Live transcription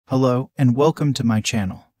Hello and welcome to my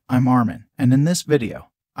channel. I'm Armin, and in this video,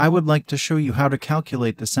 I would like to show you how to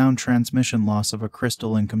calculate the sound transmission loss of a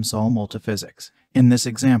crystal in COMSOL Multiphysics. In this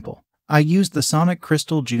example, I used the sonic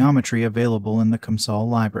crystal geometry available in the COMSOL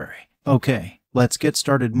library. Okay, let's get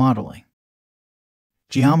started modeling.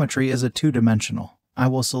 Geometry is a two-dimensional. I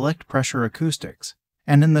will select pressure acoustics,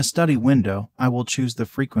 and in the study window, I will choose the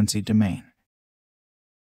frequency domain.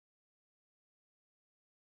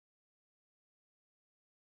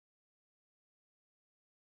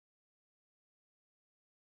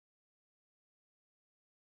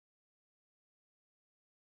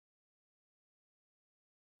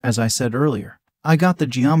 As I said earlier, I got the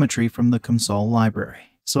geometry from the COMSOL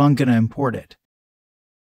library, so I'm going to import it.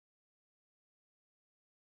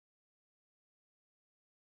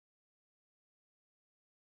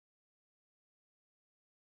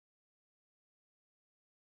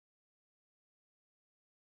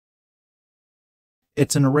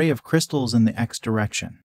 It's an array of crystals in the x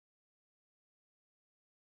direction.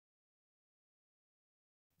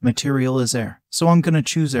 Material is air, so I'm going to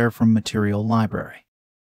choose air from Material library.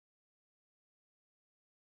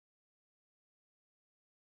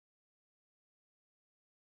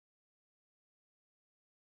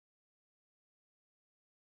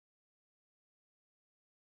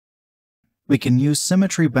 We can use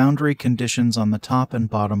symmetry boundary conditions on the top and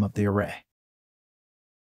bottom of the array.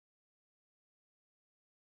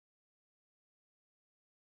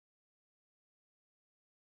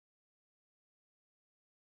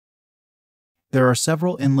 There are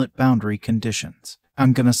several inlet boundary conditions.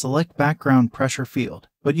 I'm going to select background pressure field,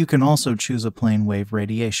 but you can also choose a plane wave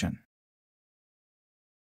radiation.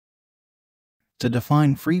 To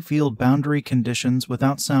define free field boundary conditions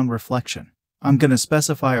without sound reflection, I'm going to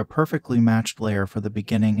specify a perfectly matched layer for the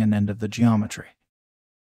beginning and end of the geometry.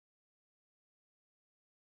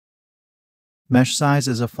 Mesh size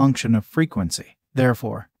is a function of frequency.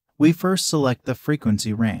 Therefore, we first select the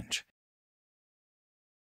frequency range.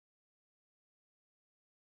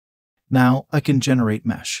 Now I can generate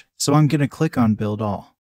mesh, so I'm going to click on Build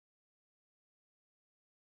All.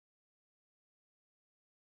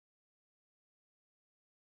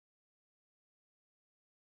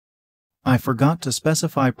 I forgot to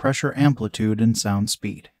specify pressure amplitude and sound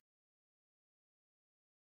speed.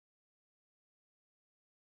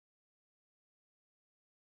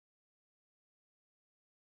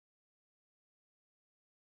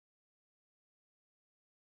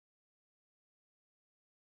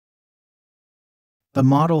 The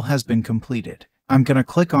model has been completed. I'm going to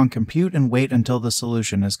click on Compute and wait until the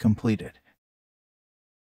solution is completed.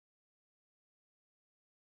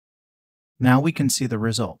 Now we can see the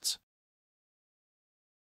results.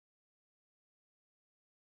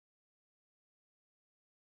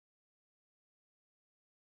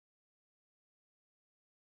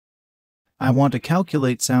 I want to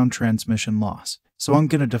calculate sound transmission loss, so I'm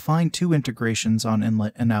going to define two integrations on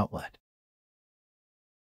inlet and outlet.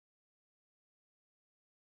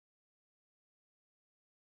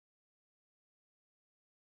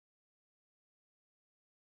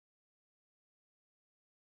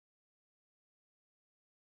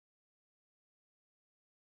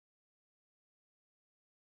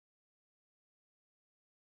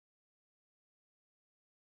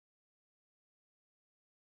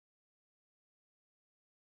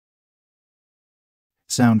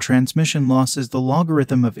 Sound transmission loss is the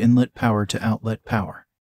logarithm of inlet power to outlet power.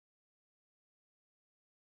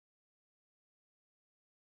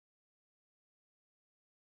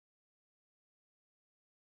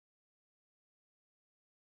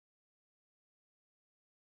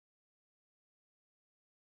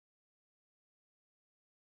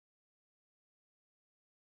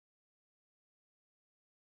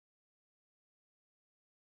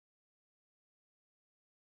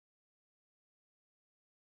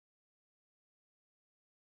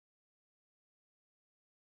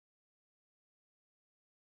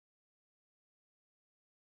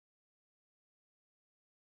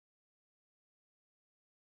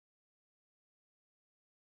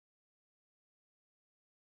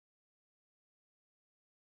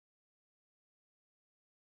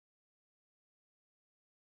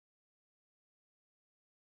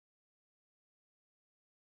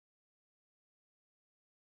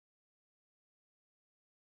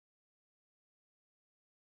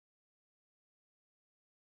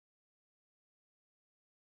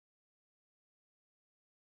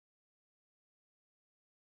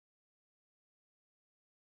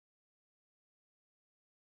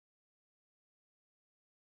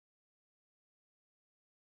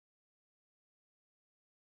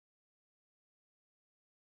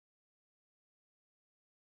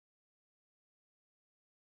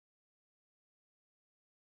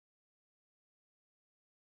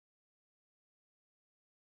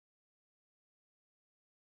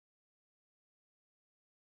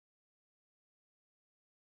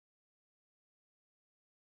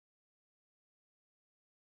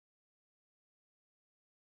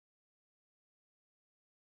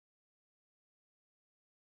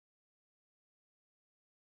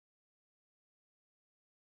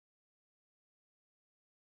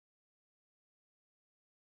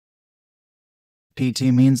 PT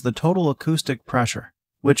means the total acoustic pressure,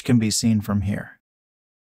 which can be seen from here.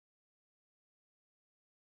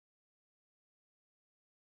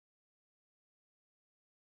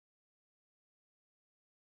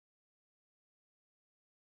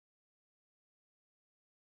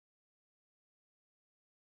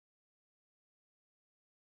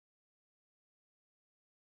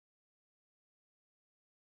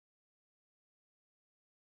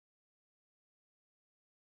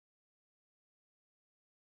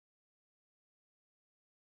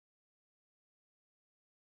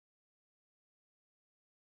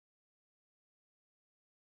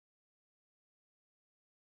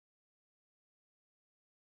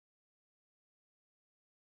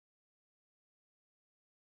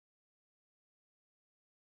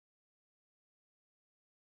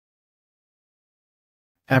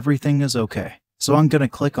 Everything is okay, so I'm going to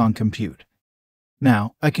click on Compute.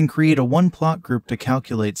 Now, I can create a one-plot group to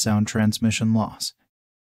calculate sound transmission loss.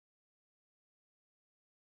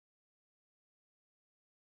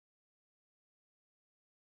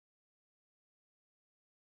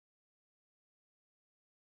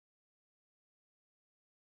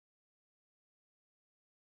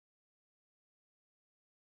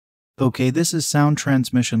 Okay, this is sound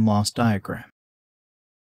transmission loss diagram.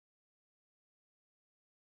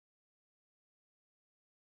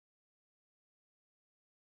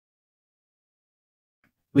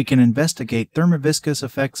 We can investigate thermoviscous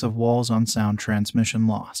effects of walls on sound transmission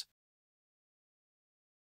loss.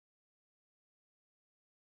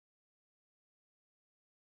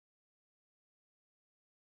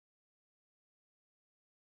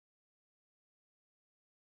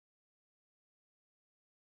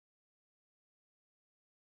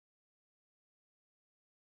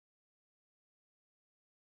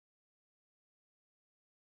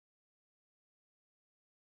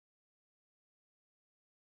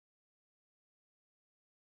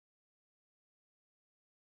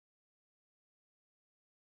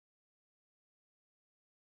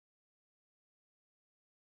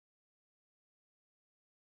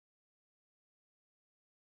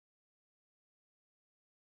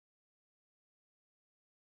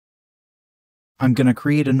 I'm going to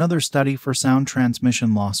create another study for sound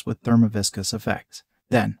transmission loss with thermoviscous effects.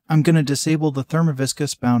 Then, I'm going to disable the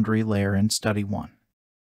thermoviscous boundary layer in Study 1.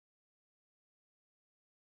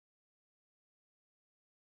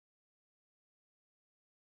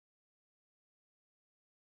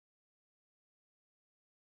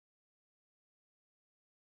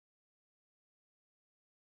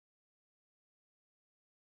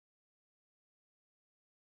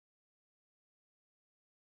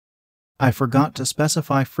 I forgot to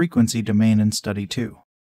specify frequency domain in Study 2.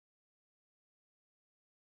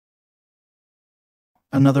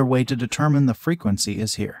 Another way to determine the frequency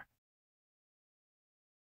is here.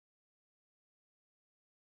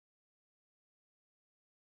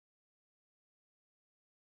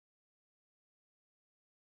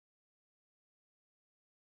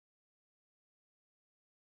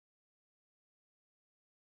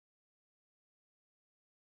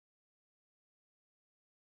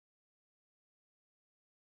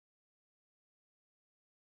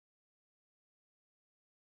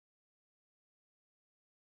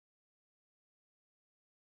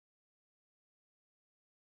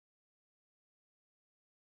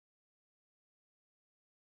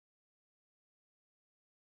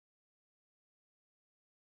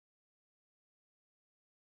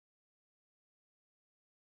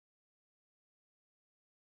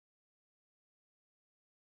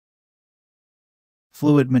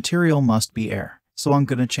 Fluid material must be air, so I'm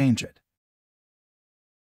going to change it.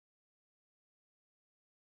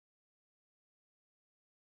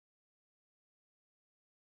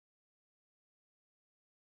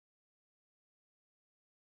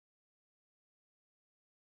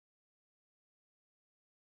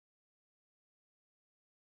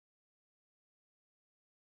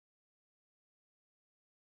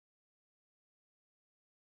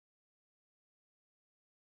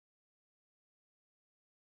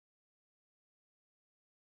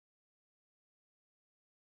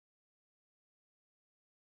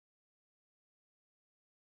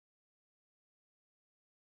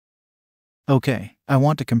 Okay, I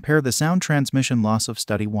want to compare the sound transmission loss of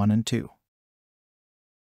Study 1 and 2.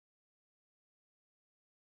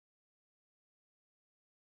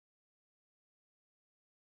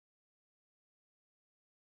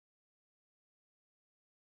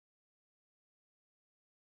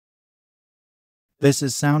 This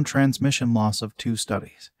is sound transmission loss of 2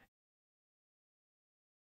 studies.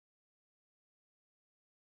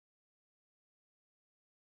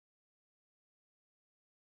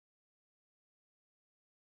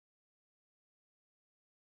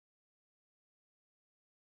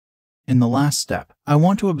 In the last step, I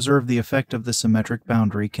want to observe the effect of the symmetric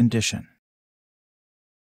boundary condition.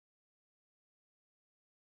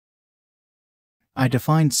 I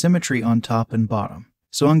defined symmetry on top and bottom,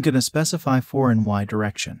 so I'm going to specify 4 in Y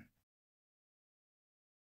direction.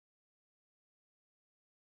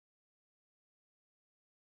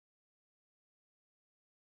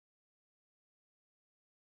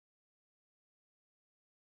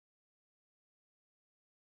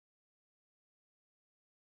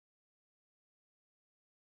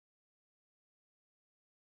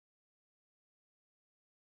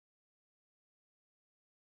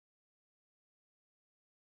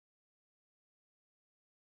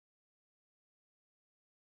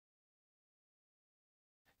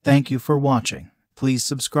 Thank you for watching. Please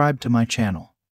subscribe to my channel.